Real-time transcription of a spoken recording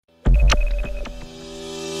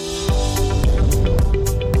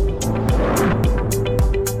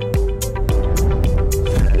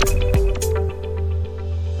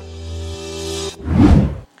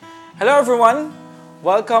everyone,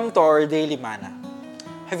 welcome to our daily manna.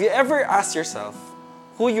 Have you ever asked yourself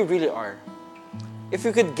who you really are? If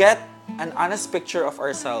we could get an honest picture of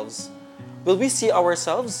ourselves, will we see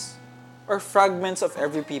ourselves or fragments of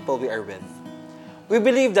every people we are with? We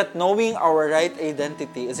believe that knowing our right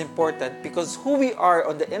identity is important because who we are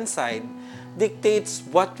on the inside dictates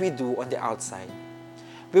what we do on the outside.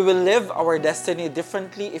 We will live our destiny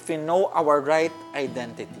differently if we know our right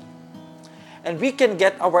identity. And we can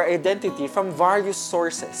get our identity from various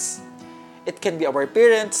sources. It can be our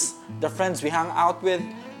parents, the friends we hang out with,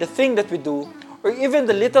 the thing that we do, or even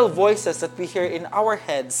the little voices that we hear in our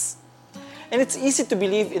heads. And it's easy to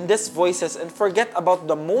believe in these voices and forget about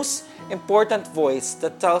the most important voice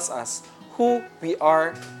that tells us who we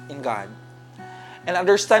are in God. And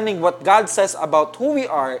understanding what God says about who we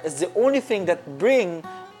are is the only thing that brings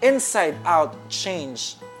inside-out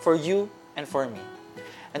change for you and for me.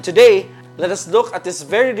 And today, let us look at this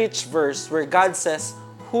very rich verse where God says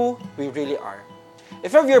who we really are.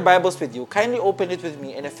 If you have your Bibles with you, kindly open it with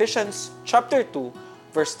me in Ephesians chapter 2,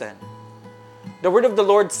 verse 10. The word of the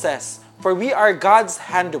Lord says, "For we are God's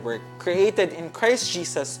handiwork, created in Christ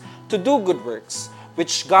Jesus to do good works,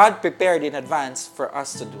 which God prepared in advance for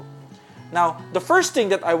us to do." Now, the first thing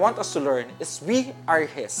that I want us to learn is we are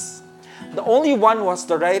His. The only one who has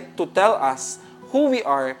the right to tell us who we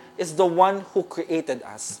are is the one who created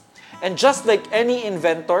us. And just like any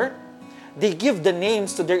inventor, they give the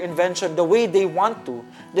names to their invention the way they want to.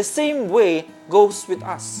 The same way goes with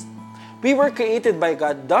us. We were created by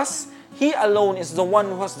God, thus, He alone is the one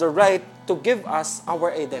who has the right to give us our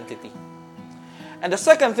identity. And the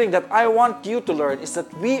second thing that I want you to learn is that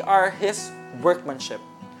we are His workmanship.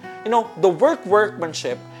 The word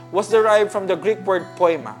workmanship was derived from the Greek word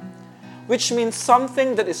poema, which means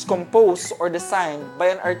something that is composed or designed by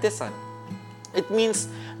an artisan. It means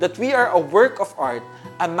that we are a work of art,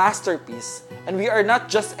 a masterpiece, and we are not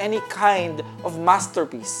just any kind of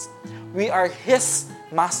masterpiece. We are His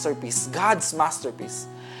masterpiece, God's masterpiece.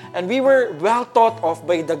 And we were well thought of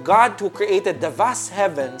by the God who created the vast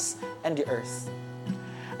heavens and the earth.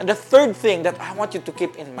 And the third thing that I want you to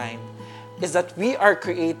keep in mind is that we are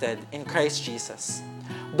created in Christ Jesus.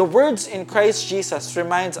 The words in Christ Jesus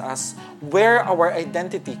reminds us where our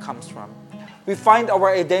identity comes from. We find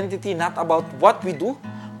our identity not about what we do,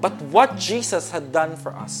 but what Jesus had done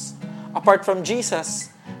for us. Apart from Jesus,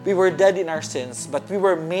 we were dead in our sins, but we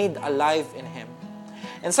were made alive in Him.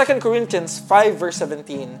 In 2 Corinthians 5 verse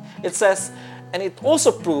 17, it says, "And it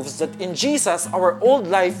also proves that in Jesus our old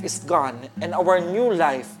life is gone and our new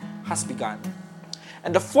life has begun."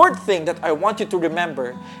 And the fourth thing that I want you to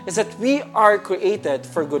remember is that we are created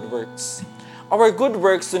for good works. Our good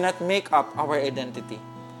works do not make up our identity.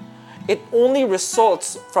 It only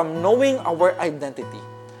results from knowing our identity.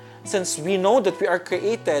 Since we know that we are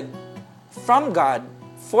created from God,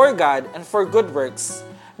 and for good works,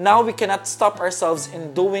 now we cannot stop ourselves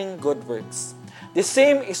in doing good works. The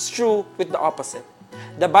same is true with the opposite.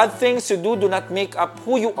 The bad things you do not make up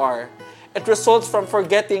who you are. It results from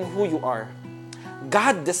forgetting who you are.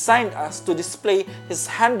 God designed us to display His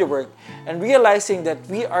handiwork and realizing that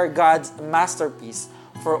we are God's masterpiece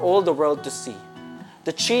for all the world to see.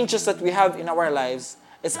 The changes that we have in our lives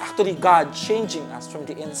is actually God changing us from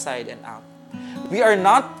the inside and out. We are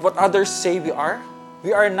not what others say we are.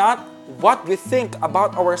 We are not what we think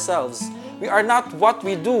about ourselves. We are not what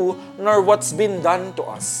we do nor what's been done to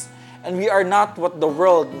us. And we are not what the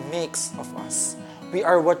world makes of us. We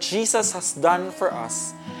are what Jesus has done for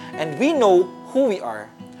us. And we know who we are.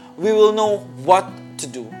 We will know what to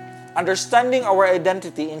do. Understanding our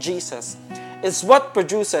identity in Jesus is what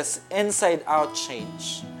produces inside-out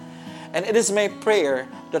change. And it is my prayer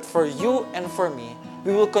that for you and for me,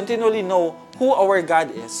 we will continually know who our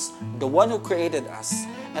God is, the one who created us,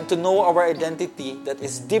 and to know our identity that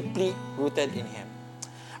is deeply rooted in Him.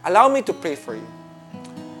 Allow me to pray for you.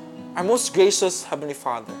 Our most gracious Heavenly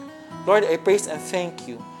Father, Lord, I praise and thank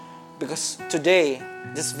you because today,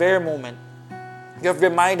 this very moment, you have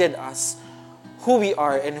reminded us who we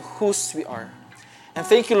are and whose we are. And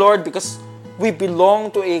thank you, Lord, because we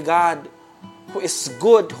belong to a God who is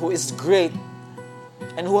good, who is great,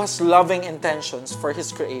 and who has loving intentions for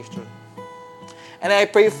His creation. And I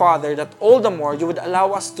pray, Father, that all the more you would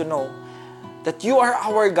allow us to know that you are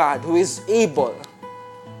our God who is able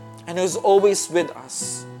and who is always with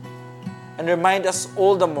us. And remind us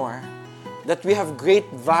all the more that we have great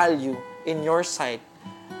value in your sight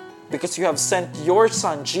because you have sent your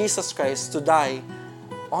Son, Jesus Christ, to die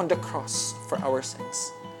on the cross for our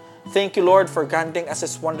sins. Thank you, Lord, for granting us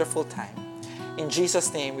this wonderful time. In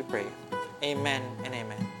Jesus' name we pray. Amen and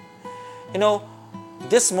amen.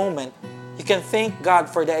 This moment, You can thank God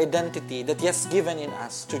for the identity that He has given in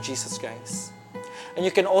us to Jesus Christ. And you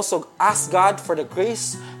can also ask God for the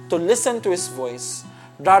grace to listen to His voice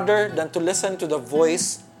rather than to listen to the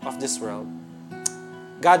voice of this world.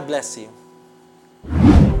 God bless you.